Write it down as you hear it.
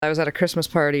I was at a Christmas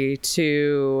party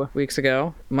 2 weeks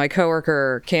ago. My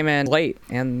coworker came in late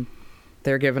and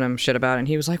they're giving him shit about it. And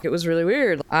he was like, it was really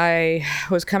weird. I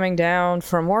was coming down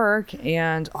from work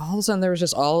and all of a sudden there was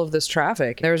just all of this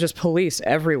traffic. There was just police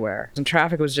everywhere and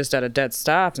traffic was just at a dead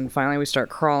stop. And finally we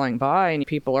start crawling by and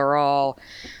people are all,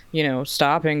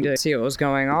 stopping to see what was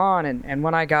going on. And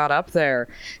when I got up there,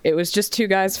 it was just two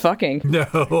guys fucking.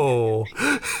 No.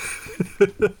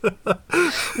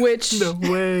 Which no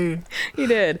way. He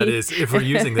did. That is, if we're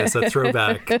using this, a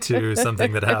throwback to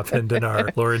something that happened in our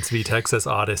Lawrence v. Texas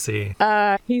Odyssey.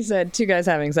 He said two guys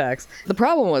having sex. The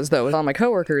problem was, though, all my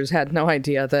coworkers had no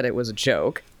idea that it was a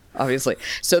joke, obviously.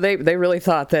 So they really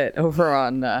thought that over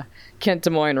on Kent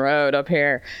Des Moines Road up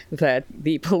here, that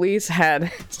the police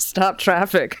had stopped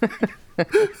traffic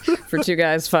for two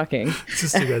guys fucking. It's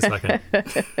just two guys fucking.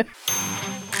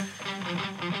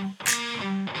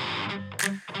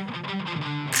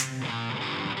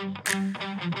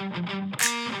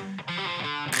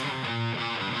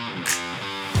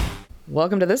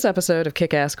 Welcome to this episode of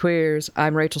Kick-Ass Queers.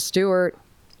 I'm Rachel Stewart.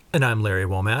 And I'm Larry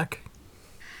Womack.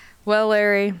 Well,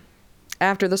 Larry,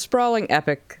 after the sprawling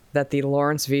epic that the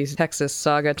Lawrence v. Texas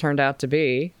saga turned out to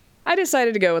be, I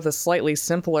decided to go with a slightly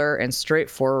simpler and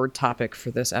straightforward topic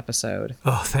for this episode.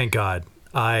 Oh, thank God.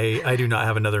 I do not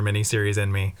have another miniseries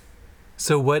in me.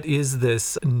 So what is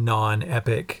this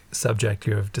non-epic subject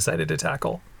you have decided to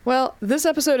tackle? Well, this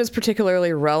episode is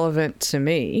particularly relevant to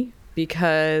me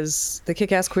because the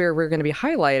Kick-Ass Queer we're going to be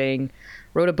highlighting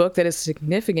wrote a book that is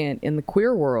significant in the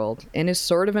queer world and is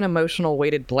sort of an emotional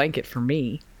weighted blanket for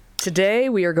me. Today,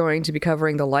 we are going to be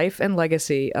covering the life and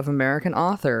legacy of American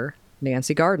author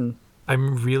Nancy Garden.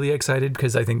 I'm really excited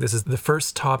because I think this is the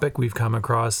first topic we've come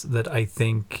across that I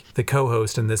think the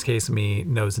co-host, in this case me,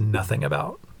 knows nothing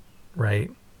about,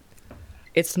 right?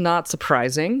 It's not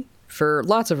surprising for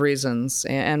lots of reasons,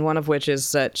 and one of which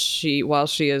is that while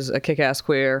she is a kick-ass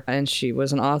queer and she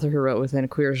was an author who wrote within a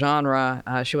queer genre,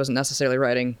 she wasn't necessarily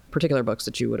writing particular books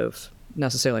that you would have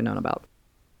necessarily known about.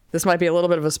 This might be a little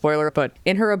bit of a spoiler, but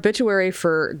in her obituary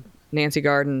for Nancy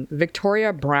Garden,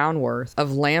 Victoria Brownworth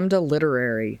of Lambda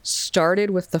Literary started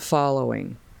with the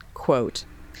following, quote,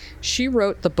 "She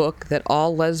wrote the book that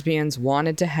all lesbians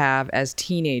wanted to have as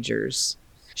teenagers.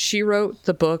 She wrote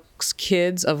the books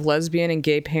kids of lesbian and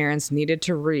gay parents needed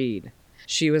to read.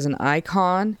 She was an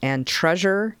icon and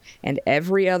treasure and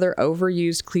every other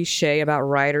overused cliche about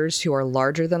writers who are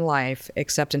larger than life,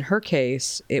 except in her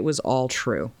case, it was all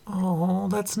true." Oh,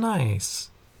 that's nice.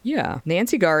 Yeah.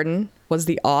 Nancy Garden was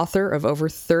the author of over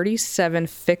 37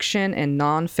 fiction and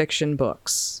nonfiction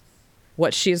books.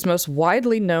 What she is most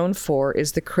widely known for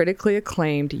is the critically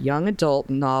acclaimed young adult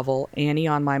novel Annie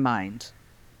on My Mind.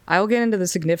 I will get into the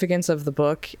significance of the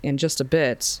book in just a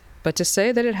bit, but to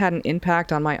say that it had an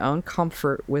impact on my own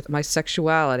comfort with my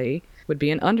sexuality would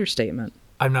be an understatement.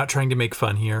 I'm not trying to make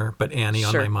fun here, but Annie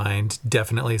on My Mind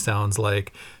definitely sounds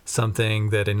like something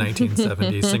that a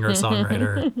 1970s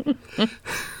singer-songwriter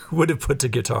would have put to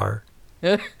guitar.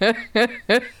 It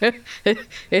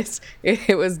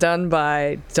was done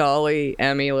by Dolly,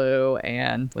 Emmylou,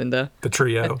 and Linda. The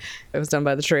trio. It was done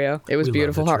by the trio. It was We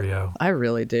beautiful. love the trio. I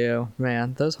really do.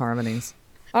 Man, those harmonies.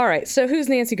 All right, so who's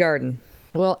Nancy Garden?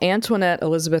 Well, Antoinette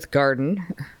Elizabeth Garden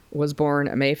was born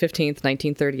May 15th,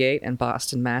 1938 in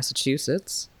Boston,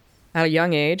 Massachusetts. At a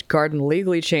young age, Garden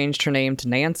legally changed her name to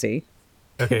Nancy.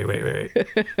 Okay, wait.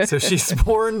 So she's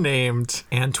born named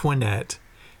Antoinette,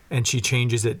 and she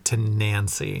changes it to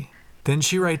Nancy. Then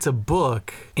she writes a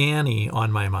book, Annie on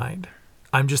My Mind.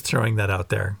 I'm just throwing that out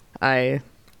there. I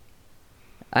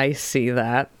see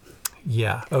that.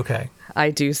 Yeah, okay.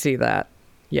 I do see that.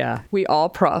 Yeah. We all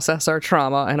process our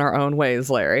trauma in our own ways,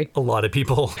 Larry. A lot of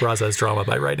people process trauma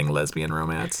by writing lesbian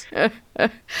romance.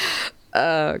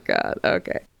 Oh, God.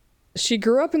 Okay. She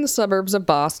grew up in the suburbs of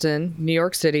Boston, New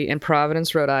York City, and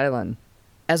Providence, Rhode Island.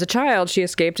 As a child, she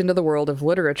escaped into the world of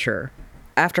literature.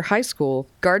 After high school,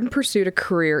 Garden pursued a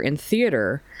career in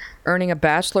theater, earning a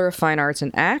Bachelor of Fine Arts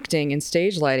in Acting and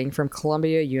Stage Lighting from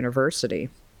Columbia University.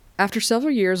 After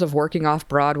several years of working off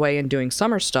Broadway and doing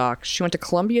summer stock, she went to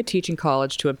Columbia Teaching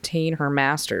College to obtain her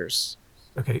master's.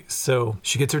 Okay, so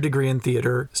she gets her degree in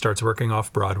theater, starts working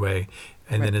off Broadway,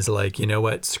 and then is like, you know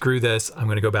what, screw this, I'm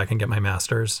going to go back and get my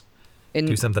master's,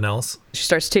 do something else. She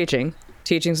starts teaching.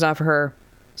 Teaching's not for her.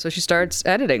 So she starts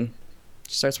editing.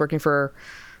 She starts working for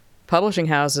publishing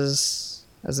houses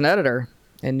as an editor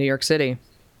in New York City.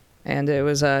 And it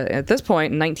was at this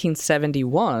point in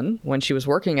 1971, when she was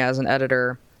working as an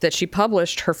editor, that she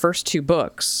published her first two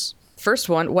books. First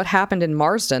one, What Happened in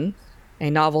Marsden,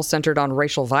 a novel centered on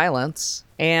racial violence,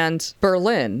 and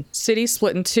Berlin, City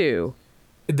Split in Two.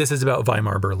 This is about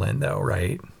Weimar Berlin, though,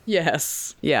 right?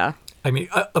 Yes. Yeah. I mean,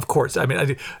 of course. I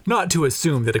mean, not to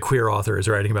assume that a queer author is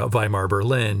writing about Weimar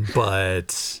Berlin,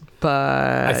 but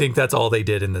I think that's all they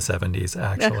did in the 70s,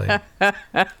 actually.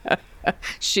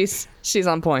 She's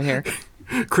on point here.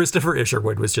 Christopher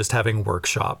Isherwood was just having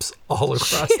workshops all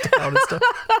across town and stuff.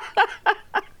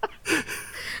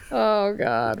 Oh,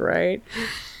 God, right?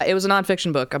 It was a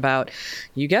nonfiction book about,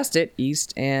 you guessed it,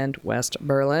 East and West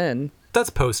Berlin. That's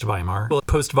post-Weimar. Well,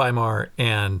 post-Weimar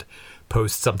and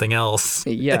post-something else.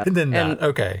 Yeah. And then that,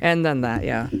 okay. And then that,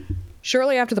 yeah.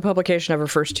 Shortly after the publication of her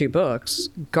first 2 books,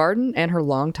 Garden and her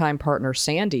longtime partner,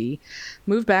 Sandy,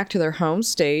 moved back to their home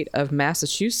state of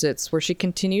Massachusetts, where she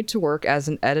continued to work as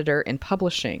an editor in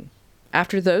publishing.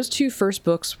 After those 2 first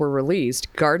books were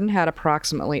released, Garden had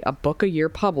approximately a book a year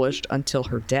published until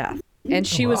her death. And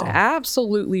she was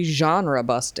absolutely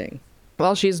genre-busting.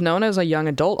 While she's known as a young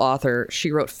adult author,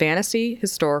 she wrote fantasy,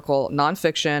 historical,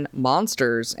 nonfiction,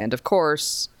 monsters, and, of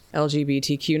course,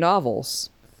 LGBTQ novels.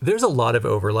 There's a lot of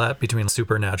overlap between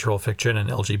supernatural fiction and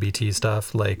LGBT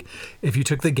stuff. Like, if you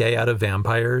took the gay out of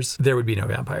vampires, there would be no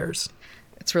vampires.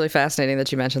 It's really fascinating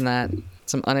that you mentioned that.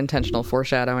 Some unintentional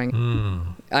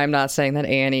foreshadowing. I'm not saying that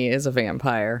Annie is a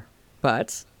vampire,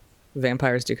 but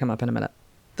vampires do come up in a minute.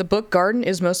 The book Garden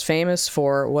is most famous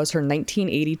for was her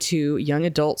 1982 young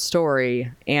adult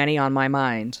story, Annie on My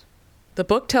Mind. The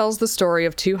book tells the story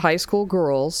of 2 high school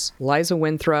girls, Liza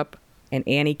Winthrop and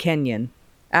Annie Kenyon.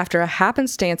 After a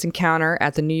happenstance encounter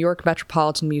at the New York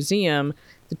Metropolitan Museum,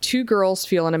 the 2 girls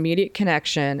feel an immediate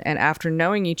connection, and after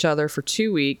knowing each other for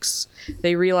 2 weeks,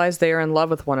 they realize they are in love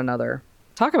with one another.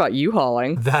 Talk about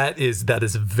U-hauling. That is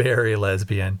very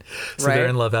lesbian. So Right? They're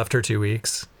in love after 2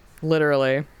 weeks.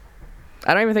 Literally.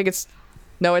 I don't even think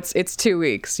it's 2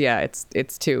 weeks. Yeah,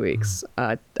 it's 2 weeks.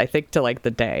 I think to like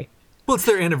the day. Well, it's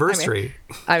their anniversary.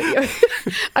 I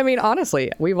mean,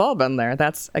 honestly, we've all been there.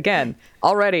 That's, again,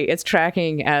 already it's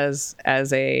tracking as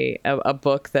a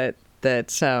book that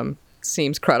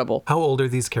seems credible. How old are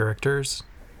these characters?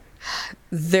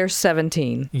 They're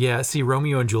 17. Yeah, see,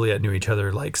 Romeo and Juliet knew each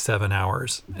other like 7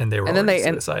 hours, and they were already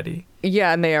suicide-y.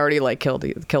 Yeah, and they already like killed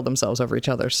themselves over each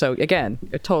other. So again,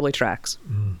 it totally tracks.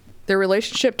 Their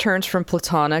relationship turns from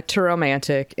platonic to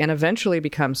romantic and eventually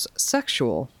becomes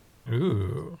sexual.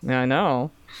 Ooh. I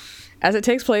know. As it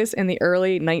takes place in the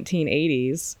early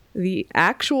 1980s, the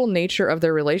actual nature of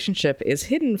their relationship is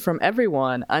hidden from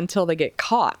everyone until they get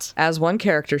caught, as one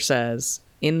character says,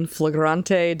 in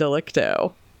flagrante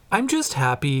delicto. I'm just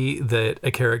happy that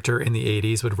a character in the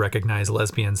 80s would recognize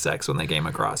lesbian sex when they came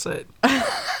across it.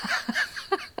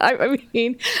 I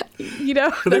mean, you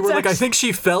know, They were like, I think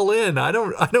she fell in. I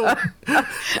don't.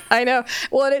 I know.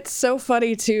 Well, and it's so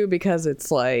funny too, because it's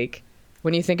like,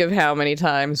 when you think of how many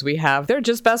times they're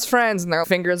just best friends and their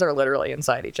fingers are literally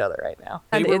inside each other right now.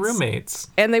 They were roommates.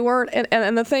 And they weren't,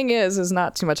 and the thing is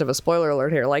not too much of a spoiler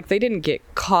alert here. Like, they didn't get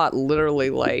caught literally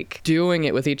like doing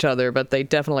it with each other, but they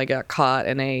definitely got caught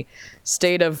in a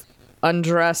state of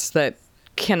undress that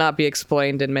cannot be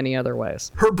explained in many other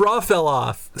ways. Her bra fell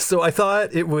off, so I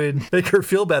thought it would make her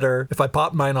feel better if I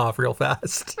popped mine off real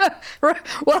fast.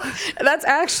 Well, that's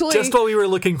actually... Just while we were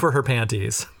looking for her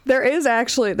panties. There is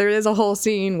a whole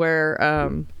scene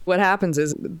where what happens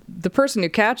is the person who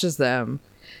catches them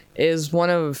is one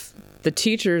of the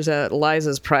teachers at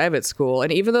Liza's private school,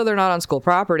 and even though they're not on school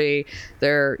property,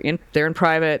 they're in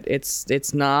private.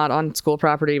 It's not on school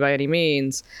property by any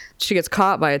means. She gets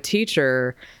caught by a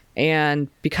teacher, and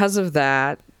because of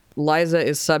that, Liza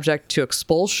is subject to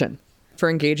expulsion for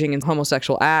engaging in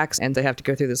homosexual acts, and they have to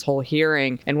go through this whole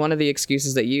hearing. And one of the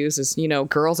excuses they use is, you know,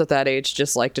 girls at that age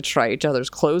just like to try each other's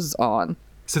clothes on.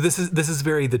 So this is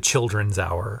very the children's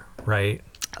hour, right?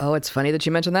 Oh, it's funny that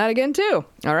you mentioned that again too.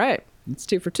 All right, it's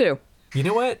 2 for 2. You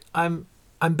know what? I'm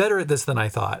better at this than I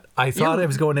thought. I thought I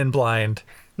was going in blind.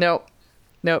 Nope.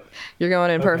 You're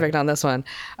going in perfect on this one.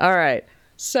 All right.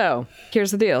 So here's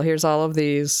the deal. Here's all of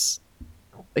these.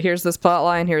 Here's this plot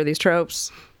line. Here are these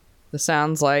tropes. This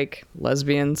sounds like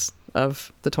lesbians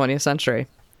of the 20th century.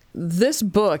 This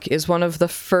book is one of the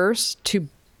first to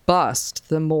bust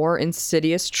the more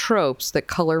insidious tropes that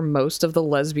color most of the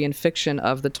lesbian fiction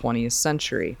of the 20th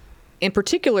century. In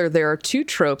particular, there are 2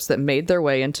 tropes that made their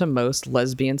way into most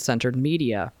lesbian-centered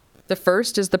media. The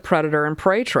first is the predator and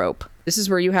prey trope. This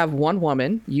is where you have one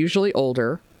woman, usually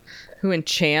older, who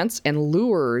enchants and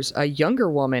lures a younger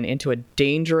woman into a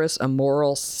dangerous,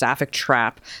 immoral, sapphic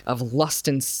trap of lust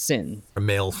and sin. A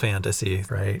male fantasy,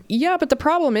 right? Yeah, but the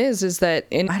problem is that,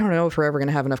 and I don't know if we're ever going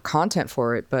to have enough content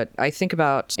for it, but I think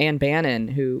about Anne Bannon,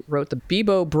 who wrote the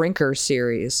Bebo Brinker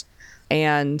series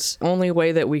And only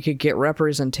way that we could get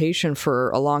representation for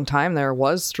a long time there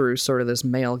was through sort of this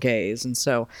male gaze. And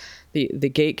so the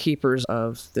gatekeepers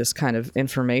of this kind of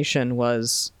information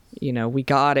was, we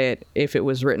got it if it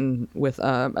was written with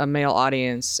a male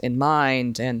audience in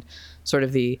mind. And sort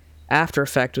of the after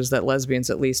effect was that lesbians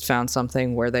at least found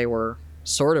something where they were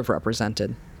sort of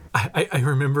represented. I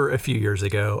remember a few years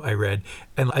ago I read,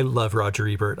 and I love Roger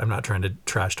Ebert, I'm not trying to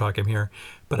trash talk him here,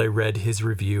 but I read his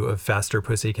review of Faster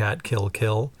Pussycat Kill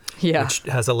Kill, which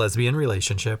has a lesbian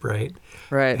relationship, right?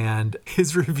 Right. And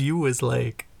his review was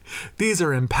like, these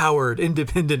are empowered,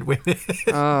 independent women.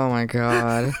 Oh my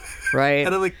God. Right.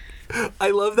 And I'm like,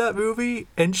 I love that movie,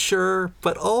 and sure,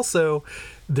 but also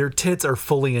their tits are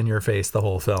fully in your face the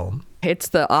whole film. It's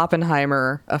the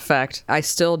Oppenheimer effect. I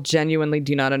still genuinely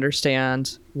do not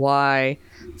understand why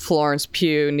Florence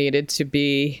Pugh needed to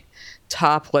be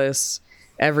topless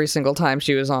every single time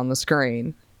she was on the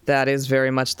screen. That is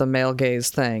very much the male gaze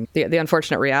thing. The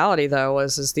unfortunate reality, though,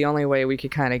 is the only way we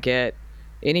could kind of get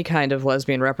any kind of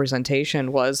lesbian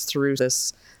representation was through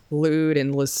this lewd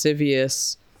and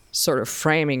lascivious sort of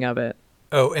framing of it.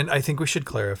 Oh, and I think we should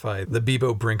clarify, the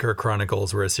Bebo Brinker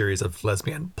Chronicles were a series of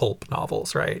lesbian pulp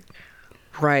novels, right?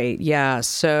 Right, yeah.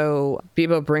 So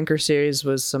Bebo Brinker series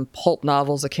was some pulp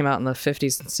novels that came out in the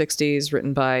 50s and 60s,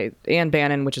 written by Anne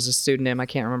Bannon, which is a pseudonym. I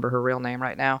can't remember her real name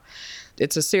right now.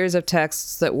 It's a series of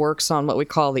texts that works on what we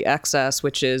call the excess,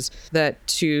 which is that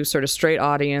to sort of straight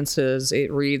audiences,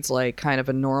 it reads like kind of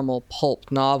a normal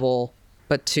pulp novel.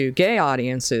 But to gay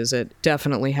audiences, it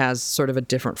definitely has sort of a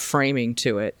different framing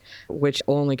to it, which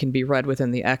only can be read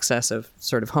within the excess of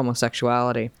sort of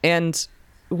homosexuality. And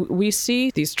we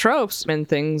see these tropes in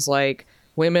things like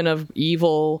Women of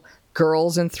Evil,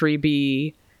 Girls in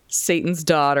 3B, Satan's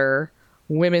Daughter,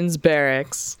 Women's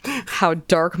Barracks, How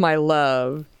Dark My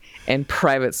Love, and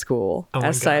Private School. Oh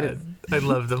my God. I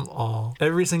love them all.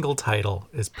 Every single title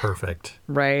is perfect.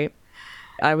 Right.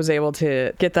 I was able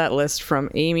to get that list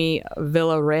from Amy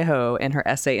Villarejo in her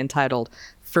essay entitled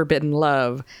Forbidden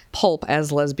Love, Pulp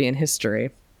as Lesbian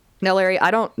History. Now, Larry, I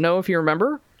don't know if you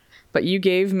remember, but you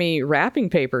gave me wrapping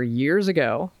paper years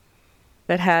ago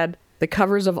that had the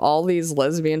covers of all these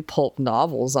lesbian pulp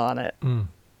novels on it.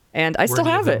 And I still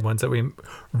have it. Ones that we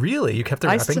really? You kept the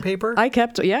wrapping paper? I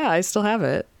still have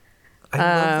it. I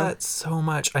love that so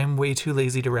much. I'm way too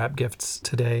lazy to wrap gifts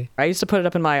today. I used to put it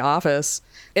up in my office.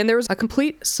 And there was a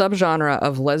complete subgenre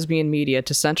of lesbian media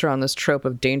to center on this trope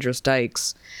of dangerous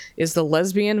dykes, is the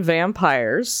lesbian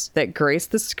vampires that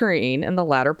graced the screen in the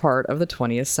latter part of the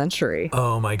 20th century.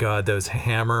 Oh my God, those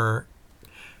Hammer,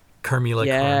 Carmilla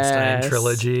Karnstein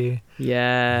trilogy.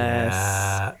 Yes.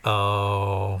 Yeah.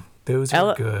 Oh, those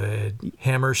are good.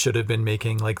 Hammer should have been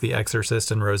making like The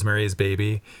Exorcist and Rosemary's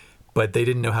Baby, but they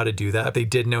didn't know how to do that. They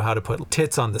did know how to put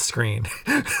tits on the screen.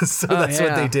 So that's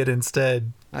what they did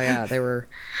instead. Oh, yeah. They were,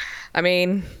 I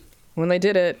mean, when they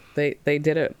did it, they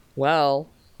did it well, ?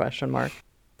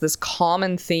 This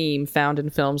common theme found in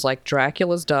films like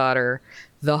Dracula's Daughter,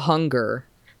 The Hunger,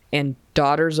 and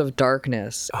Daughters of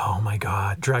Darkness. Oh, my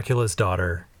God. Dracula's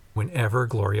Daughter. Whenever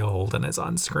Gloria Holden is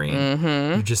on screen,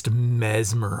 you're just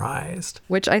mesmerized.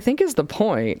 Which I think is the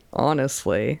point,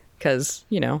 honestly, because,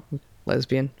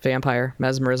 lesbian, vampire,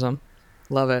 mesmerism.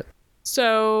 Love it.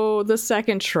 So the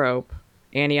second trope,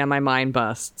 Annie on My Mind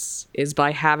busts, is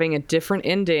by having a different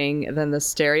ending than the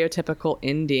stereotypical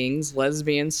endings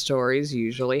lesbian stories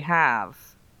usually have.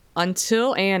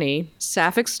 Until Annie,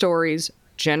 sapphic stories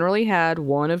generally had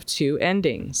one of two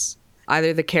endings.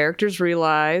 Either the characters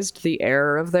realized the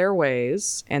error of their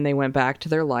ways and they went back to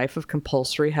their life of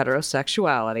compulsory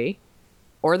heterosexuality,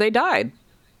 or they died.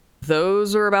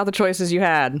 Those are about the choices you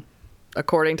had,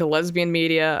 according to lesbian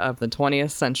media of the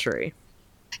 20th century.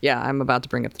 Yeah, I'm about to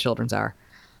bring up The Children's Hour.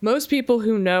 Most people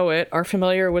who know it are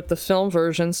familiar with the film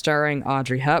version starring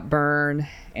Audrey Hepburn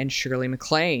and Shirley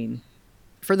MacLaine.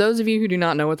 For those of you who do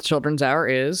not know what The Children's Hour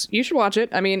is, you should watch it.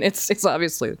 I mean, it's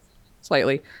obviously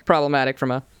slightly problematic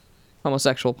from a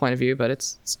homosexual point of view, but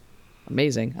it's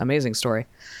amazing story.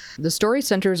 The story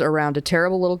centers around a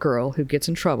terrible little girl who gets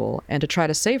in trouble and to try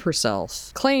to save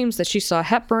herself, claims that she saw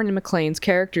Hepburn and MacLaine's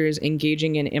characters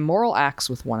engaging in immoral acts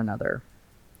with one another.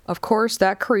 Of course,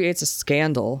 that creates a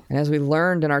scandal, and as we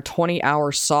learned in our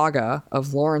 20-hour saga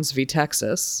of Lawrence v.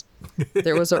 Texas,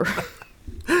 there was a...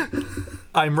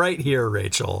 I'm right here,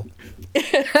 Rachel.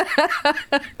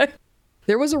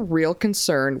 There was a real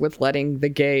concern with letting the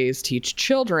gays teach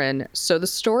children, so the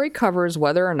story covers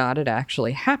whether or not it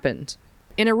actually happened.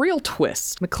 In a real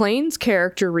twist, MacLaine's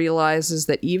character realizes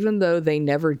that even though they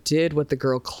never did what the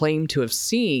girl claimed to have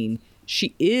seen,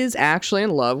 she is actually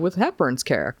in love with Hepburn's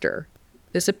character.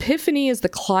 This epiphany is the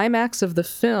climax of the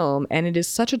film, and it is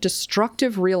such a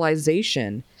destructive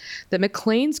realization that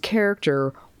McClane's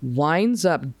character winds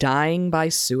up dying by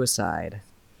suicide.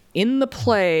 In the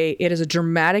play, it is a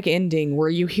dramatic ending where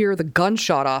you hear the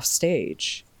gunshot off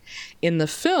stage. In the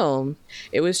film,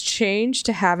 it was changed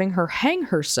to having her hang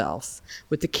herself,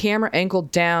 with the camera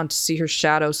angled down to see her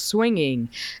shadow swinging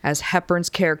as Hepburn's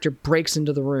character breaks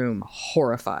into the room,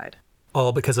 horrified.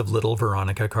 All because of little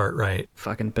Veronica Cartwright.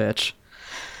 Fucking bitch.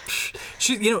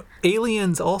 She,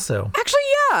 Aliens also. Actually,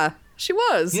 yeah, she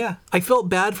was. Yeah. I felt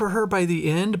bad for her by the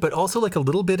end, but also like a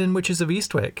little bit in Witches of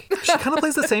Eastwick. She kind of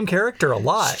plays the same character a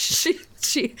lot.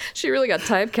 She really got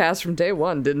typecast from day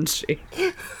one, didn't she?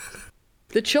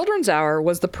 The Children's Hour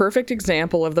was the perfect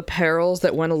example of the perils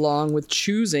that went along with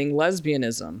choosing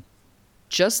lesbianism.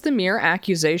 Just the mere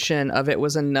accusation of it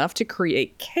was enough to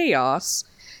create chaos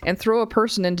and throw a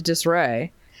person into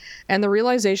disarray, and the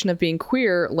realization of being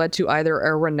queer led to either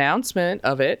a renouncement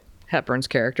of it, Hepburn's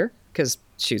character, because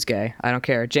she's gay, I don't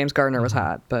care. James Gardner was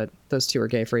hot, but those two were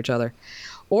gay for each other.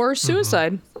 Or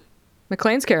suicide,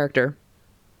 McClane's character.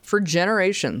 For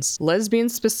generations,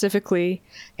 lesbians specifically,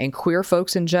 and queer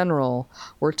folks in general,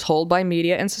 were told by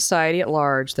media and society at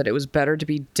large that it was better to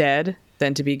be dead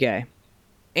than to be gay.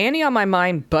 Annie on My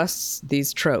Mind busts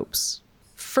these tropes.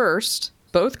 First,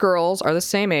 both girls are the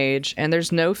same age, and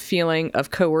there's no feeling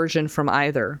of coercion from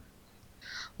either.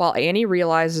 While Annie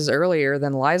realizes earlier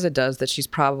than Liza does that she's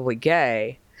probably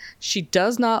gay, she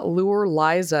does not lure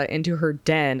Liza into her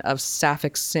den of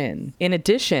sapphic sin. In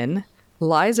addition,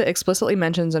 Liza explicitly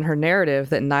mentions in her narrative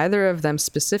that neither of them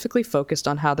specifically focused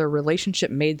on how their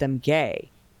relationship made them gay.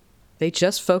 They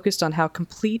just focused on how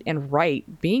complete and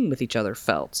right being with each other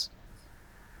felt.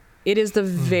 It is the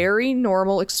very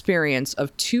normal experience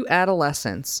of two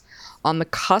adolescents on the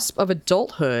cusp of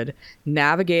adulthood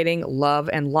navigating love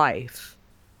and life.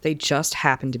 They just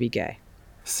happen to be gay.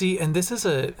 See, and this is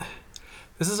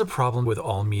a problem with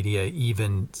all media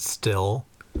even still.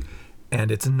 And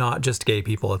it's not just gay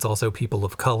people, it's also people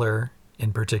of color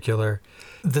in particular.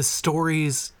 The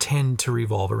stories tend to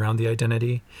revolve around the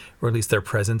identity, or at least their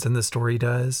presence in the story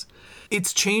does.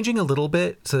 It's changing a little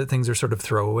bit so that things are sort of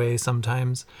throwaway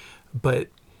sometimes. But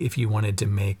if you wanted to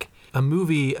make a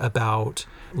movie about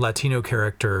Latino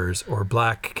characters or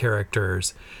Black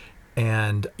characters,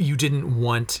 and you didn't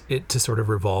want it to sort of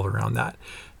revolve around that,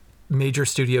 major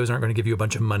studios aren't going to give you a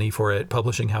bunch of money for it.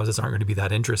 Publishing houses aren't going to be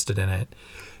that interested in it.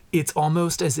 It's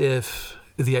almost as if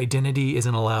the identity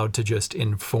isn't allowed to just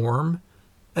inform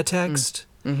a text.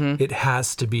 It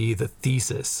has to be the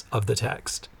thesis of the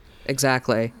text.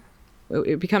 Exactly.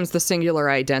 It becomes the singular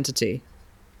identity.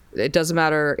 It doesn't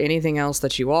matter anything else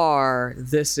that you are.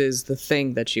 This is the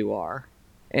thing that you are.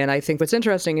 And I think what's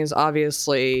interesting is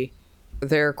obviously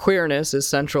their queerness is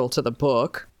central to the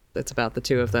book. It's about the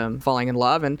two of them falling in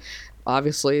love and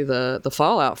obviously the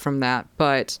fallout from that.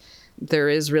 But there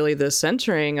is really this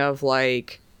centering of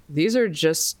like, these are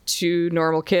just two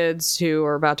normal kids who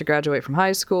are about to graduate from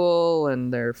high school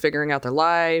and they're figuring out their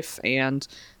life. And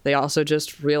they also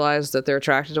just realize that they're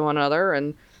attracted to one another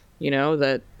and,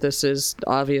 that this is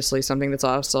obviously something that's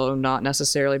also not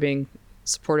necessarily being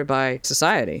supported by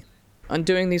society.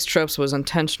 Undoing these tropes was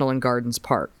intentional in Garden's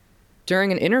part.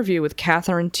 During an interview with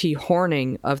Catherine T.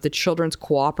 Horning of the Children's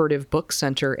Cooperative Book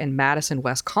Center in Madison,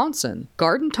 Wisconsin,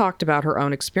 Garden talked about her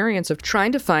own experience of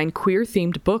trying to find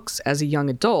queer-themed books as a young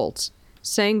adult,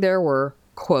 saying there were,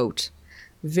 quote,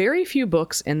 very few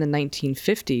books in the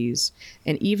 1950s,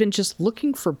 and even just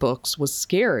looking for books was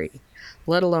scary,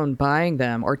 let alone buying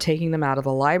them or taking them out of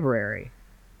the library.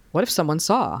 What if someone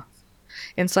saw?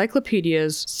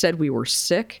 Encyclopedias said we were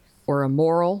sick or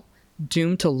immoral,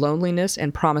 doomed to loneliness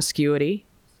and promiscuity.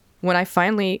 When I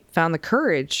finally found the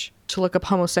courage to look up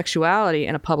homosexuality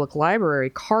in a public library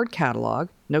card catalog,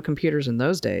 no computers in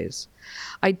those days,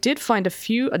 I did find a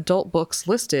few adult books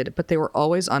listed, but they were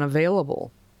always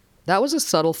unavailable. That was a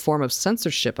subtle form of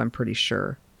censorship, I'm pretty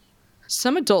sure.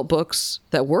 Some adult books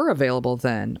that were available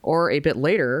then, or a bit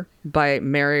later, by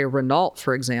Mary Renault,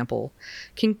 for example,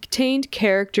 contained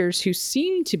characters who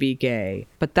seemed to be gay,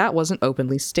 but that wasn't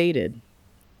openly stated.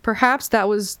 Perhaps that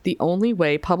was the only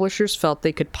way publishers felt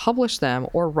they could publish them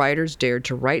or writers dared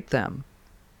to write them.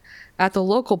 At the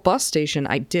local bus station,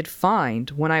 I did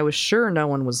find, when I was sure no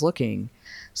one was looking,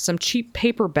 some cheap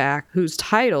paperback whose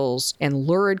titles and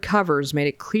lurid covers made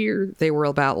it clear they were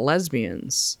about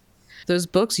lesbians. Those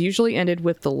books usually ended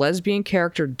with the lesbian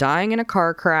character dying in a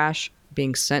car crash,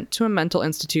 being sent to a mental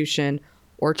institution,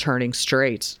 or turning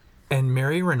straight. And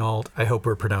Mary Renault, I hope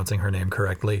we're pronouncing her name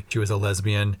correctly. She was a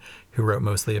lesbian who wrote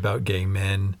mostly about gay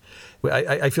men.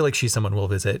 I feel like she's someone we'll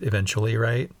visit eventually,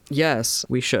 right? Yes,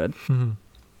 we should.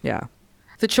 Yeah.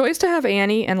 The choice to have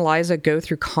Annie and Liza go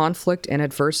through conflict and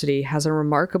adversity has a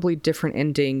remarkably different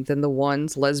ending than the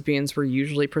ones lesbians were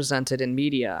usually presented in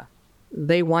media.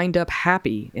 They wind up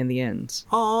happy in the end.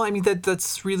 Oh, I mean,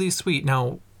 that's really sweet.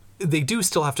 Now, they do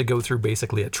still have to go through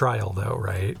basically a trial, though,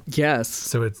 right? Yes.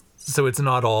 So it's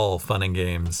not all fun and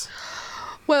games.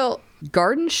 Well,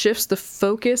 Garden shifts the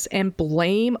focus and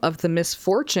blame of the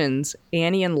misfortunes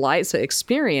Annie and Liza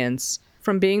experience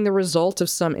from being the result of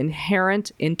some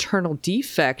inherent internal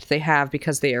defect they have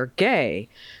because they are gay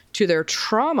to their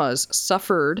traumas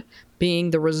suffered being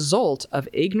the result of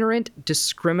ignorant,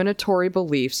 discriminatory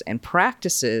beliefs and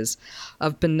practices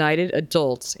of benighted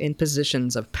adults in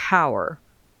positions of power.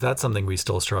 That's something we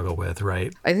still struggle with,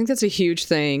 right? I think that's a huge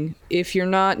thing. If you're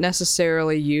not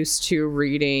necessarily used to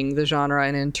reading the genre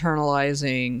and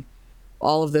internalizing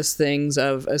all of these things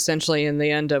of essentially in the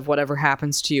end of whatever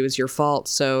happens to you is your fault,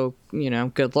 so,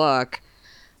 good luck.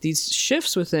 These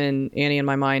shifts within Annie and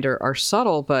My Mind are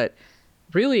subtle, but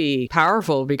really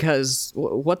powerful because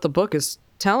what the book is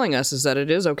telling us is that it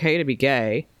is okay to be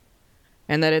gay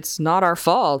and that it's not our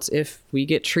fault if we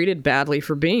get treated badly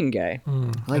for being gay.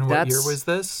 And what year was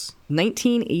this?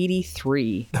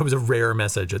 1983. That was a rare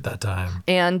message at that time.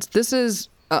 And this is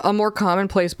a more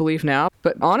commonplace belief now,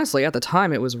 but honestly, at the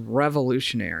time, it was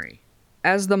revolutionary.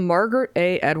 As the Margaret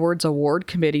A. Edwards Award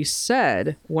Committee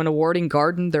said when awarding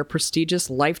Garden their prestigious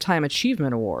Lifetime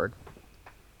Achievement Award,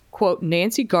 quote,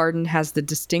 Nancy Garden has the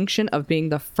distinction of being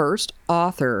the first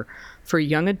author for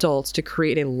young adults to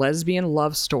create a lesbian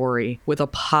love story with a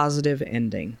positive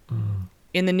ending.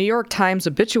 In the New York Times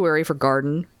obituary for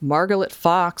Garden, Margaret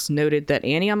Fox noted that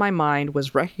Annie on My Mind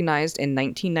was recognized in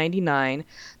 1999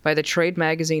 by the trade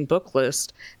magazine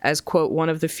Booklist as, quote, one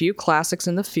of the few classics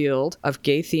in the field of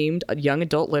gay-themed young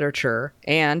adult literature,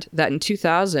 and that in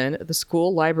 2000, the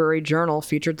School Library Journal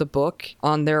featured the book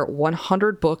on their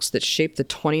 100 books that shaped the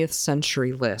 20th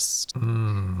century list.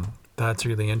 That's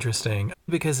really interesting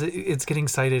because it's getting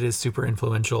cited as super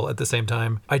influential at the same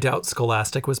time. I doubt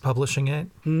Scholastic was publishing it.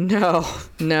 No.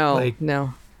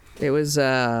 It was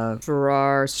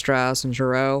Farrar, Straus, and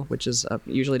Giroux, which is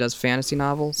usually does fantasy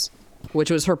novels,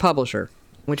 which was her publisher,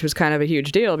 which was kind of a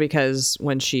huge deal because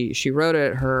when she wrote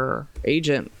it, her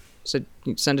agent said,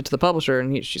 send it to the publisher,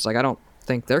 and she's like, I don't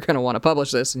think they're going to want to publish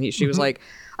this. And she was like,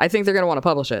 I think they're going to want to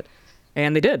publish it.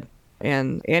 And they did.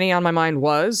 And Annie on My Mind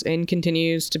was and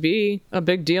continues to be a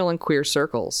big deal in queer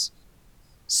circles.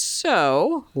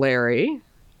 So, Larry,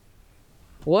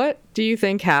 what do you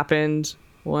think happened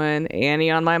when Annie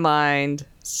on My Mind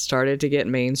started to get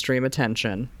mainstream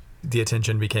attention? The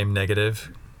attention became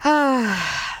negative.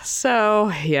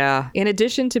 So, yeah. In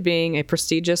addition to being a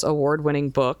prestigious award-winning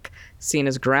book seen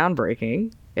as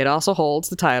groundbreaking, it also holds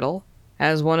the title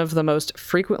as one of the most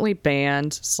frequently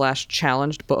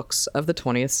banned/challenged books of the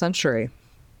 20th century.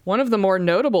 One of the more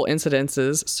notable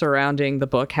incidences surrounding the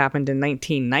book happened in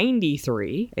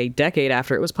 1993, a decade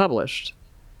after it was published.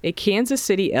 A Kansas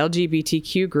City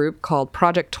LGBTQ group called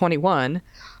Project 21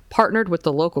 partnered with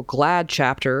the local GLAAD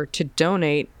chapter to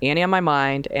donate Annie on My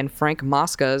Mind and Frank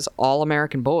Mosca's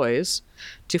All-American Boys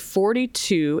to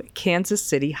 42 Kansas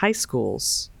City high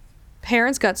schools.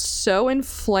 Parents got so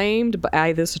inflamed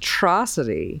by this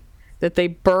atrocity that they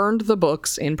burned the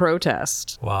books in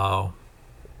protest. Wow.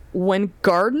 When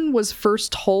Garden was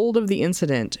first told of the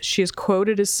incident, she is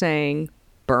quoted as saying,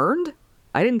 "Burned?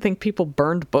 I didn't think people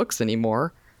burned books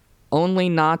anymore. Only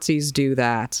Nazis do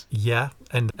that." Yeah,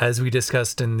 and as we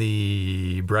discussed in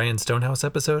the Brian Stonehouse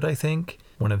episode, I think,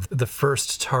 one of the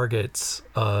first targets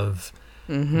of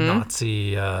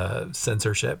Nazi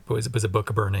censorship was a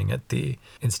book burning at the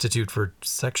Institute for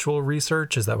Sexual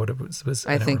Research. Is that what it was?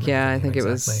 I think it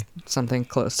was something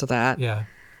close to that. Yeah.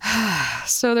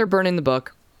 So they're burning the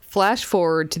book. Flash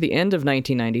forward to the end of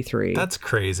 1993. That's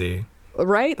crazy.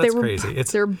 Right? That's crazy.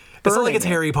 It's not like it's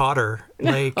Harry Potter.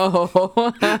 Like,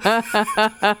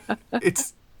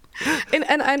 it's.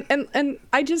 And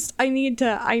I need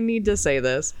to say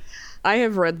this. I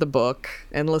have read the book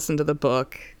and listened to the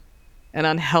book an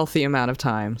unhealthy amount of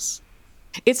times.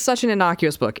 It's such an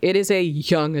innocuous book. It is a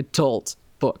young adult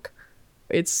book.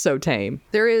 It's so tame.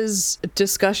 There is a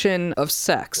discussion of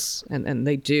sex, and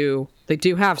they do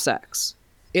have sex.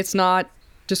 It's not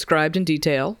described in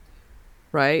detail,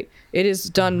 right? It is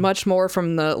done much more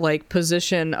from the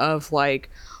position of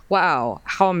wow,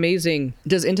 how amazing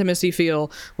does intimacy feel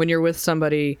when you're with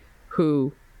somebody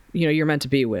who you're meant to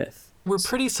be with. We're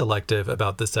pretty selective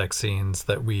about the sex scenes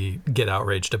that we get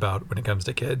outraged about when it comes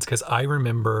to kids. Because I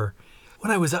remember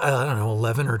when I was, I don't know,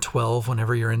 11 or 12,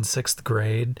 whenever you're in 6th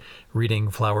grade,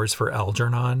 reading Flowers for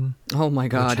Algernon. Oh my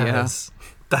God,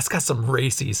 That's got some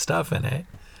racy stuff in it.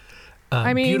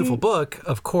 I mean, beautiful book,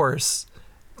 of course.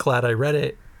 Glad I read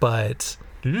it, but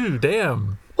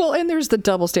damn. Well, and there's the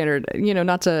double standard,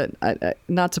 not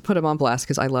to put him on blast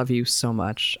because I love you so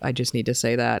much. I just need to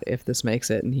say that if this makes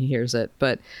it and he hears it.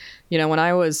 But, when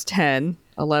I was 10,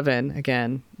 11,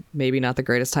 again, maybe not the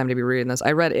greatest time to be reading this,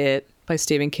 I read It by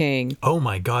Stephen King. Oh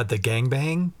my God, the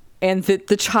gangbang? And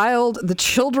the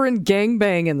children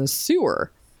gangbang in the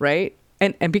sewer, right?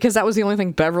 And because that was the only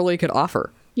thing Beverly could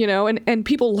offer. And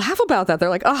people laugh about that. They're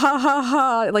like, ah, ha, ha,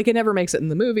 ha. Like, it never makes it in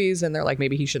the movies. And they're like,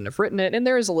 maybe he shouldn't have written it. And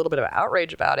there is a little bit of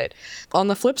outrage about it. On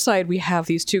the flip side, we have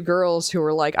these two girls who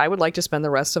are like, I would like to spend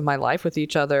the rest of my life with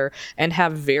each other and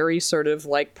have very sort of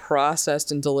like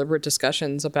processed and deliberate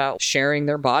discussions about sharing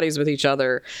their bodies with each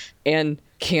other. And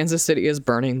Kansas City is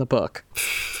burning the book.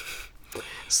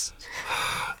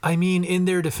 I mean, in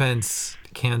their defense,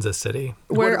 Kansas City.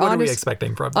 What are we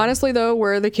expecting from them? Honestly, though,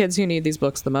 where are the kids who need these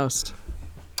books the most?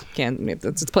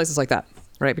 It's places like that,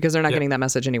 right? Because they're not getting that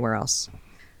message anywhere else.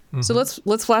 Mm-hmm. So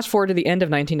let's flash forward to the end of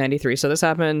 1993. So this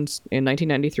happened in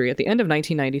 1993. At the end of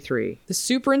 1993, the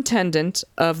superintendent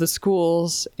of the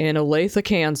schools in Olathe,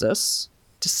 Kansas,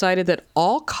 decided that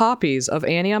all copies of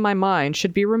Annie on My Mind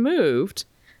should be removed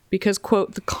because,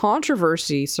 quote, the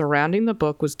controversy surrounding the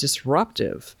book was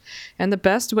disruptive, and the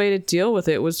best way to deal with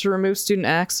it was to remove student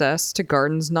access to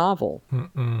Garden's novel.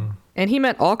 Mm-mm. And he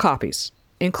meant all copies,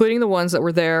 including the ones that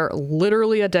were there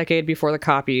literally a decade before the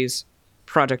copies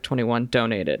Project 21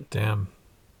 donated. Damn.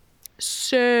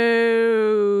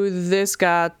 So this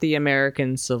got the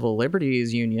American Civil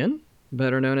Liberties Union,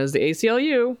 better known as the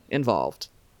ACLU, involved.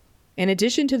 In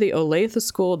addition to the Olathe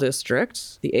School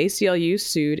District, the ACLU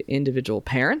sued individual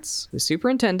parents, the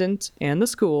superintendent, and the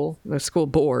school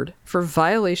board for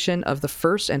violation of the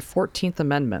First and 14th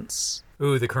Amendments.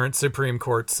 Ooh, the current Supreme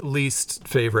Court's least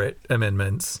favorite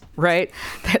amendments. Right?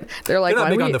 They're like, they're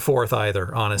not big on the fourth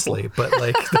either, honestly, but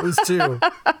like those two.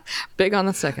 Big on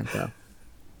the second, though.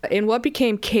 In what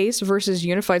became Case versus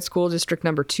Unified School District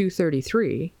number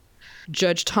 233,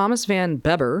 Judge Thomas Van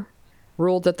Beber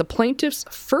ruled that the plaintiffs'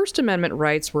 First Amendment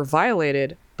rights were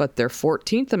violated, but their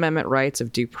 14th Amendment rights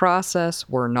of due process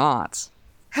were not.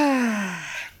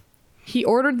 He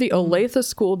ordered the Olathe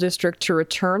School District to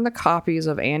return the copies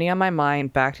of Annie on My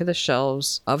Mind back to the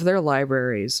shelves of their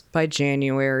libraries by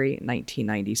January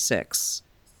 1996.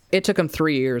 It took him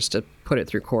 3 years to put it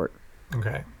through court.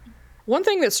 Okay. One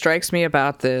thing that strikes me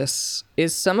about this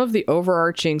is some of the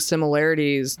overarching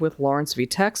similarities with Lawrence v.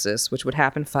 Texas, which would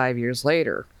happen 5 years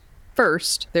later.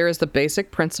 First, there is the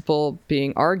basic principle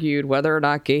being argued whether or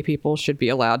not gay people should be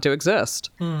allowed to exist.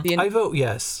 I vote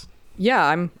yes.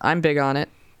 Yeah, I'm big on it.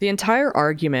 The entire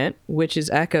argument, which is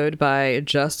echoed by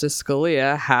Justice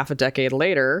Scalia half a decade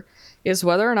later, is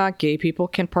whether or not gay people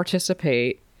can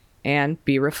participate and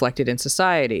be reflected in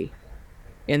society.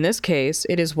 In this case,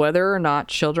 it is whether or not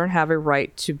children have a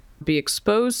right to be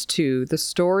exposed to the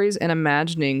stories and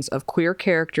imaginings of queer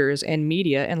characters in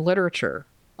media and literature.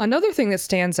 Another thing that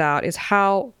stands out is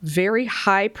how very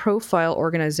high-profile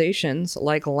organizations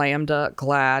like Lambda,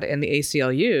 GLAAD, and the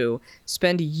ACLU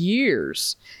spend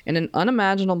years and an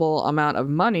unimaginable amount of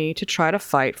money to try to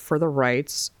fight for the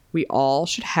rights we all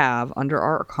should have under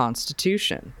our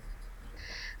Constitution.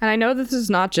 And I know this is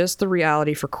not just the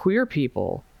reality for queer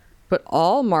people, but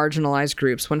all marginalized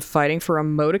groups when fighting for a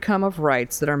modicum of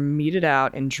rights that are meted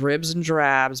out in dribs and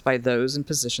drabs by those in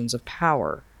positions of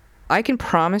power. I can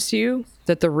promise you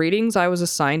that the readings I was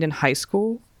assigned in high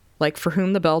school, like For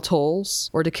Whom the Bell Tolls,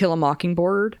 or To Kill a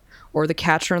Mockingbird, or The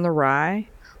Catcher in the Rye,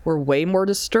 were way more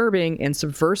disturbing and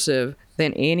subversive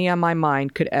than Annie on My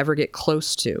Mind could ever get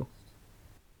close to.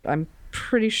 I'm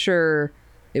pretty sure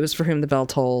it was For Whom the Bell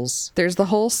Tolls. There's the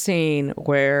whole scene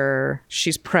where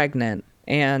she's pregnant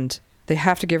and they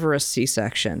have to give her a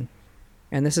C-section.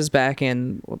 And this is back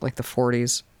in like the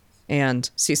 40s. And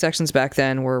C-sections back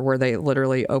then were where they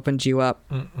literally opened you up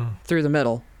through the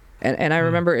middle. And I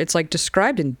remember it's like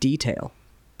described in detail.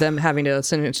 Them having to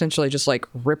essentially just like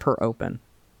rip her open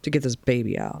to get this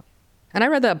baby out. And I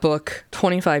read that book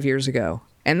 25 years ago.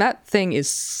 And that thing is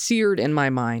seared in my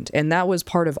mind. And that was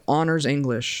part of honors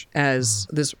English as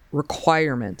this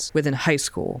requirement within high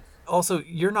school. Also,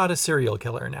 you're not a serial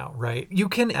killer now, right? You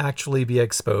can actually be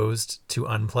exposed to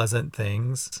unpleasant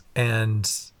things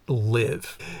and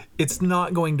live. It's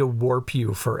not going to warp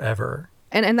you forever.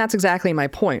 And that's exactly my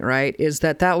point, right? Is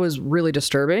that was really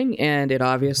disturbing, and it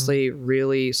obviously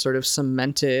really sort of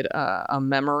cemented a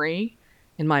memory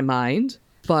in my mind.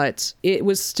 But it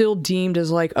was still deemed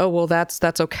as like, oh well, that's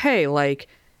okay. Like,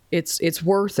 it's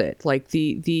worth it. Like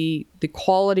the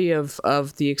quality of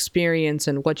the experience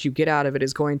and what you get out of it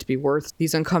is going to be worth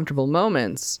these uncomfortable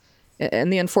moments.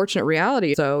 And the unfortunate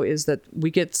reality, though, is that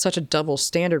we get such a double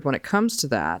standard when it comes to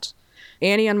that.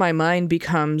 Annie on My Mind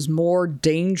becomes more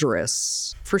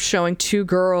dangerous for showing two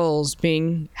girls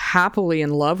being happily in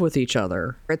love with each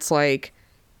other. It's like,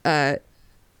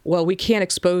 well, we can't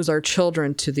expose our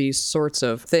children to these sorts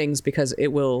of things because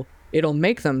it'll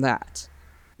make them that.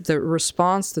 The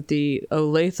response that the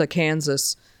Olathe,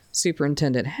 Kansas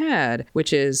superintendent had,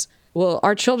 which is, well,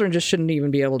 our children just shouldn't even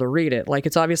be able to read it. Like,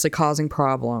 it's obviously causing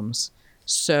problems.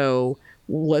 So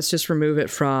let's just remove it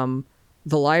from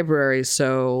the library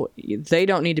so they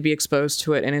don't need to be exposed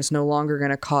to it, and it's no longer going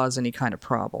to cause any kind of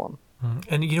problem.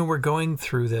 And, we're going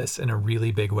through this in a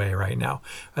really big way right now.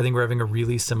 I think we're having a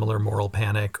really similar moral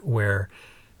panic where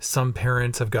some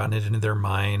parents have gotten it into their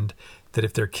mind that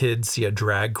if their kids see a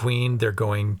drag queen, they're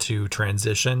going to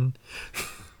transition.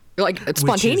 Like,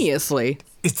 spontaneously.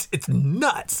 It's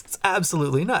nuts. It's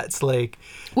absolutely nuts. Like,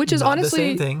 which is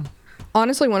honestly the same thing.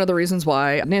 Honestly, one of the reasons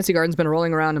why Nancy Garden's been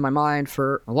rolling around in my mind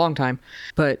for a long time,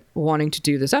 but wanting to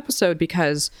do this episode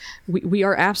because we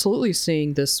are absolutely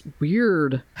seeing this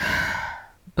weird,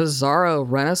 bizarro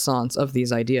renaissance of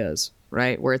these ideas,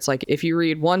 right? Where it's like, if you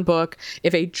read one book,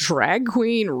 if a drag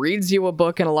queen reads you a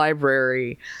book in a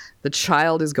library, the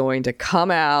child is going to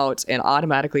come out and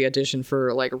automatically audition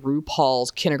for like RuPaul's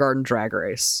Kindergarten Drag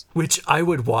Race. Which I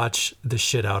would watch the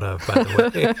shit out of, by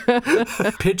the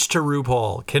way. Pitch to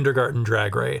RuPaul, Kindergarten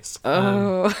Drag Race.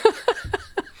 Oh.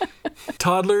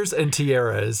 Toddlers and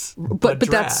tiaras, but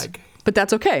drag. But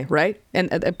that's okay, right?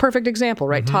 And a perfect example,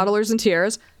 right? Toddlers and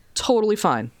tiaras, totally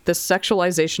fine. The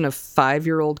sexualization of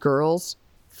 5-year-old girls,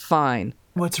 fine.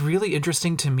 What's really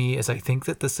interesting to me is I think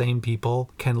that the same people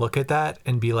can look at that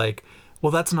and be like, well,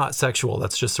 that's not sexual.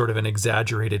 That's just sort of an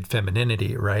exaggerated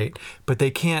femininity, right? But they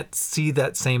can't see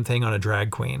that same thing on a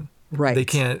drag queen. Right. They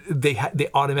can't, they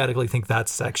automatically think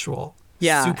that's sexual.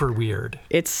 Yeah. Super weird.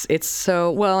 It's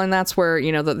so, well, and that's where,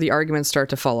 the arguments start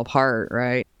to fall apart,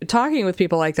 right? Talking with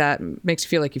people like that makes you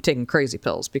feel like you've taken crazy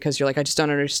pills because you're like, I just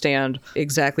don't understand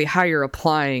exactly how you're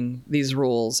applying these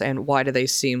rules and why do they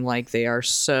seem like they are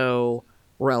so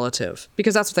relative,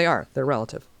 because that's what they are. They're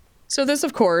relative. So this,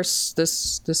 of course,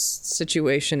 this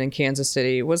situation in Kansas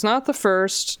City was not the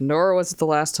first, nor was it the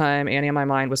last time Annie on My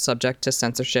Mind was subject to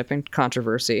censorship and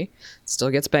controversy. It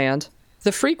still gets banned.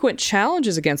 The frequent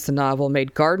challenges against the novel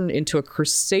made Garden into a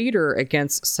crusader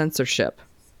against censorship.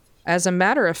 As a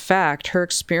matter of fact, her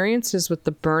experiences with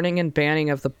the burning and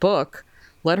banning of the book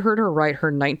led her to write her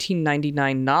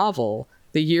 1999 novel,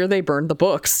 The Year They Burned the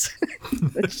Books.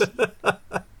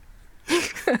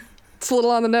 It's a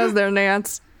little on the nose there,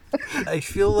 Nance. I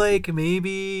feel like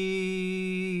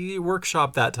maybe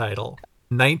workshop that title.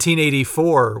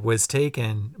 1984 was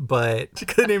taken, but you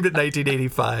could have named it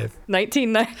 1985.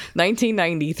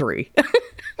 1993.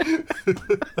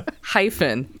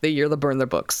 Hyphen, The Year They Burned the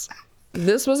Books.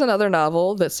 This was another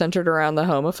novel that centered around the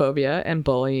homophobia and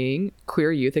bullying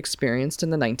queer youth experienced in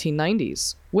the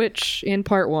 1990s, which, in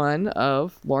part 1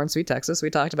 of Lawrence v. Texas, we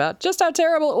talked about just how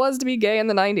terrible it was to be gay in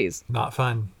the 90s. Not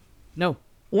fun. No.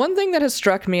 One thing that has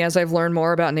struck me as I've learned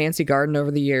more about Nancy Garden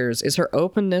over the years is her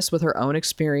openness with her own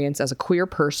experience as a queer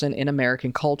person in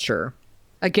American culture.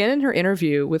 Again, in her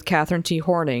interview with Catherine T.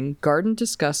 Horning, Garden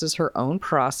discusses her own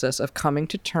process of coming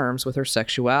to terms with her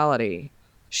sexuality.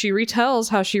 She retells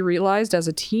how she realized as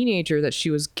a teenager that she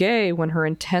was gay when her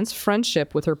intense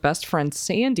friendship with her best friend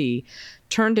Sandy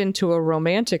turned into a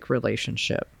romantic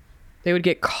relationship. They would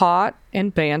get caught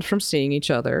and banned from seeing each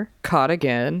other, caught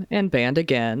again and banned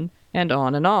again, and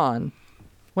on and on.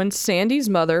 When Sandy's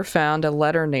mother found a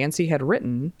letter Nancy had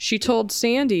written, she told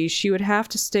Sandy she would have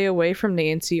to stay away from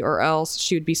Nancy or else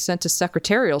she would be sent to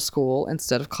secretarial school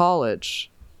instead of college.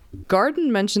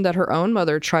 Garden mentioned that her own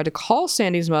mother tried to call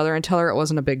Sandy's mother and tell her it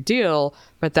wasn't a big deal,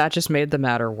 but that just made the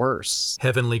matter worse.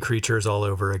 Heavenly Creatures all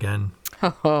over again.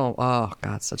 Oh,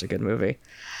 God, such a good movie.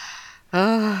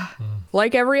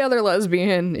 Like every other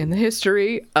lesbian in the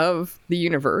history of the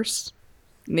universe,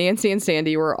 Nancy and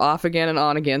Sandy were off again and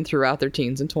on again throughout their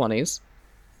teens and 20s.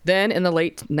 Then, in the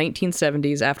late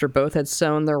 1970s, after both had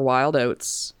sown their wild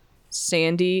oats,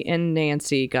 Sandy and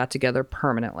Nancy got together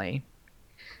permanently.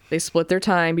 They split their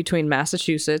time between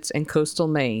Massachusetts and coastal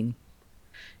Maine.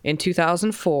 In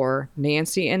 2004,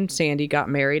 Nancy and Sandy got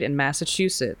married in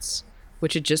Massachusetts,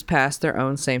 which had just passed their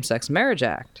own same-sex marriage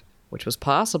act, which was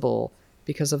possible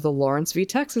because of the Lawrence v.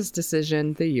 Texas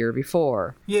decision the year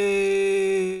before.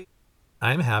 Yay!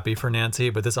 I'm happy for Nancy,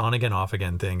 but this on again, off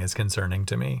again thing is concerning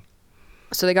to me.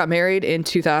 So they got married in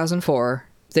 2004.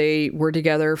 They were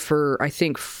together for, I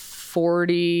think,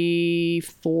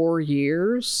 44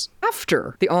 years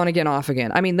after the on again, off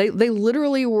again. I mean, they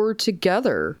literally were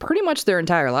together pretty much their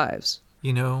entire lives.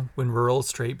 You know, when rural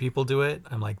straight people do it,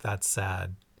 I'm like, that's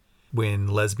sad. When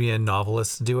lesbian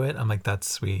novelists do it, I'm like,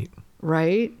 that's sweet.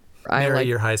 Right? Marry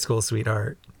your high school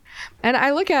sweetheart. And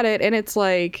I look at it and it's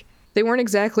like, they weren't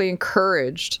exactly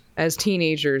encouraged as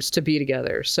teenagers to be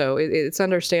together. So it's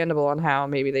understandable on how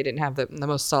maybe they didn't have the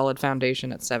most solid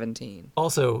foundation at 17.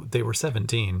 Also, they were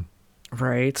 17.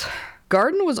 Right.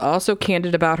 Garden was also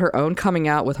candid about her own coming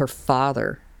out with her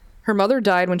father. Her mother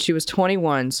died when she was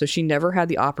 21, so she never had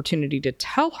the opportunity to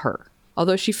tell her,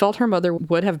 although she felt her mother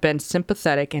would have been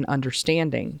sympathetic and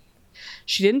understanding.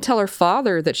 She didn't tell her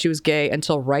father that she was gay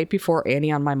until right before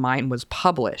Annie on My Mind was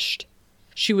published.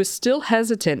 She was still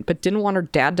hesitant, but didn't want her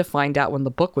dad to find out when the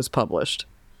book was published.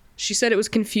 She said it was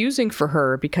confusing for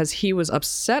her because he was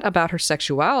upset about her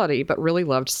sexuality, but really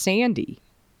loved Sandy.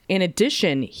 In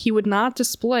addition, he would not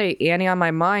display Annie on My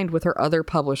Mind with her other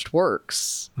published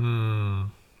works.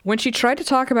 When she tried to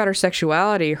talk about her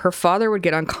sexuality, her father would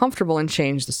get uncomfortable and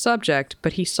change the subject,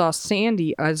 but he saw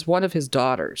Sandy as one of his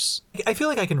daughters. I feel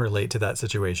like I can relate to that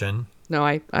situation. No,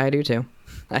 I do too.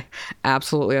 I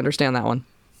absolutely understand that one.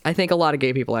 I think a lot of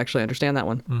gay people actually understand that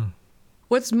one.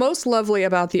 What's most lovely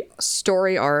about the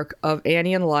story arc of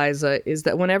Annie and Liza is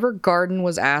that whenever Garden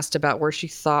was asked about where she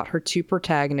thought her two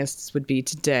protagonists would be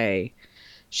today,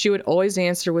 she would always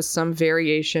answer with some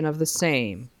variation of the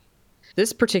same.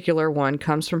 This particular one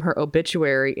comes from her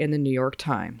obituary in the New York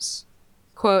Times.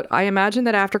 Quote, I imagine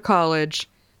that after college,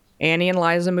 Annie and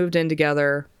Liza moved in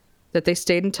together, that they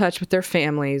stayed in touch with their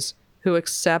families, who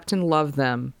accept and love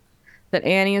them, that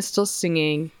Annie is still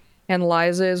singing, and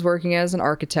Liza is working as an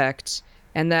architect,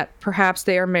 and that perhaps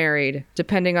they are married,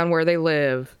 depending on where they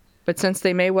live, but since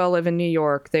they may well live in New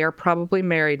York, they are probably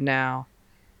married now,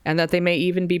 and that they may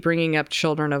even be bringing up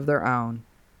children of their own.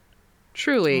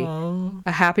 Truly,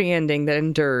 a happy ending that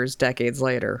endures decades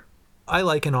later. I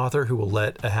like an author who will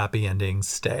let a happy ending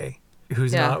stay,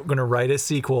 who's not going to write a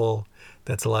sequel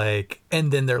that's like,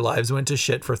 and then their lives went to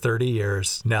shit for 30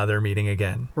 years. Now they're meeting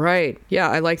again. Right. Yeah,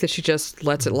 I like that she just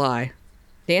lets it lie.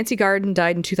 Nancy Garden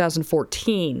died in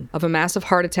 2014 of a massive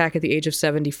heart attack at the age of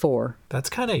 74. That's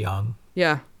kind of young.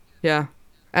 Yeah.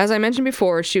 As I mentioned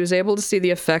before, she was able to see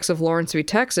the effects of Lawrence v.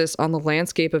 Texas on the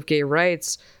landscape of gay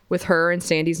rights with her and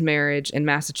Sandy's marriage in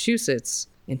Massachusetts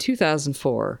in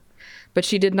 2004. But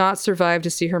she did not survive to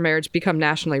see her marriage become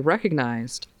nationally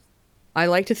recognized. I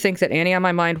like to think that Annie on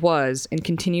My Mind was, and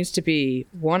continues to be,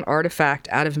 one artifact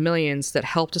out of millions that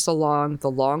helped us along the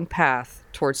long path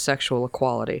towards sexual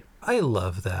equality. I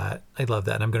love that. I'm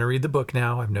going to read the book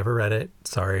now. I've never read it.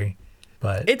 Sorry.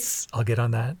 But I'll get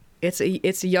on that. It's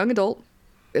a young adult.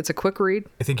 It's a quick read.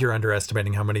 I think you're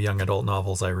underestimating how many young adult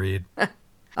novels I read.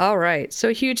 All right.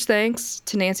 So huge thanks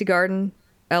to Nancy Garden,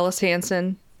 Ellis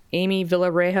Hansen, Amy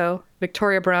Villarejo,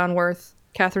 Victoria Brownworth,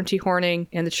 Catherine T. Horning,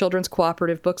 and the Children's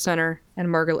Cooperative Book Center, and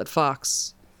Margaret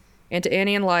Fox. And to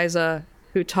Annie and Liza,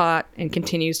 who taught and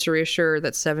continues to reassure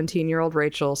that 17-year-old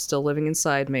Rachel still living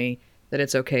inside me that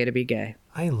it's okay to be gay.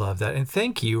 I love that. And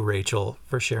thank you, Rachel,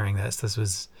 for sharing this. This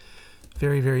was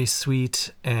very, very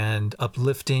sweet and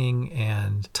uplifting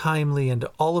and timely and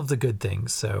all of the good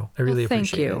things. So I really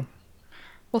appreciate it.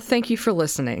 Well, thank you for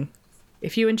listening.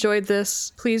 If you enjoyed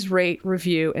this, please rate,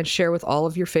 review, and share with all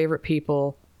of your favorite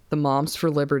people, the Moms for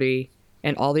Liberty,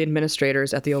 and all the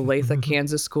administrators at the Olathe,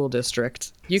 Kansas School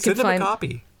District. Send them a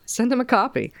copy. Send them a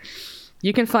copy.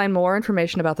 You can find more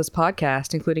information about this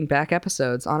podcast, including back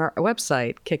episodes, on our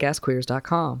website,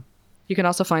 kickassqueers.com. You can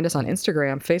also find us on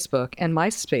Instagram, Facebook, and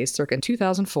MySpace circa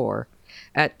 2004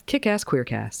 at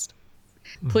KickassQueercast.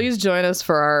 Please join us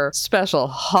for our special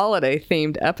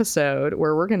holiday-themed episode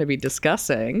where we're going to be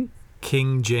discussing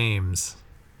King James.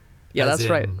 Yeah, that's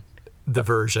right. The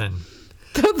version.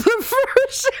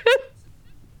 The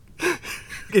version.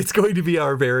 It's going to be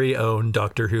our very own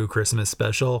Doctor Who Christmas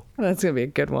special. That's going to be a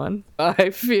good one. I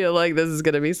feel like this is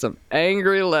going to be some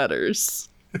angry letters.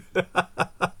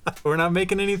 We're not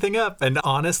making anything up. And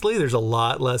honestly, there's a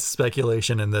lot less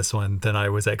speculation in this one than I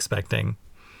was expecting.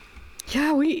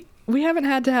 Yeah, we haven't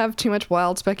had to have too much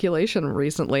wild speculation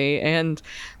recently. And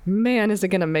man, is it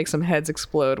going to make some heads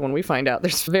explode when we find out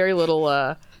there's very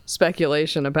little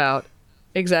speculation about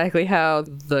exactly how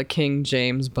the King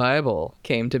James Bible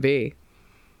came to be.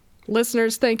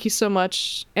 Listeners, thank you so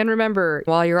much. And remember,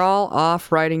 while you're all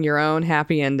off writing your own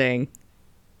happy ending,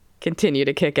 continue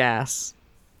to kick ass.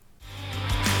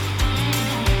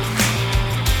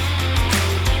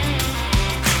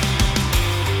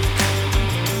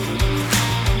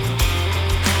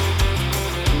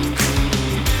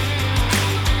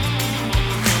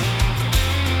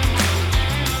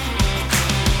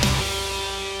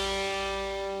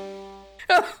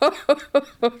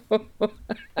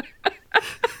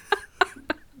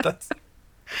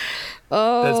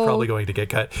 That's probably going to get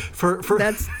cut. For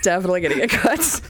That's definitely going to get cut.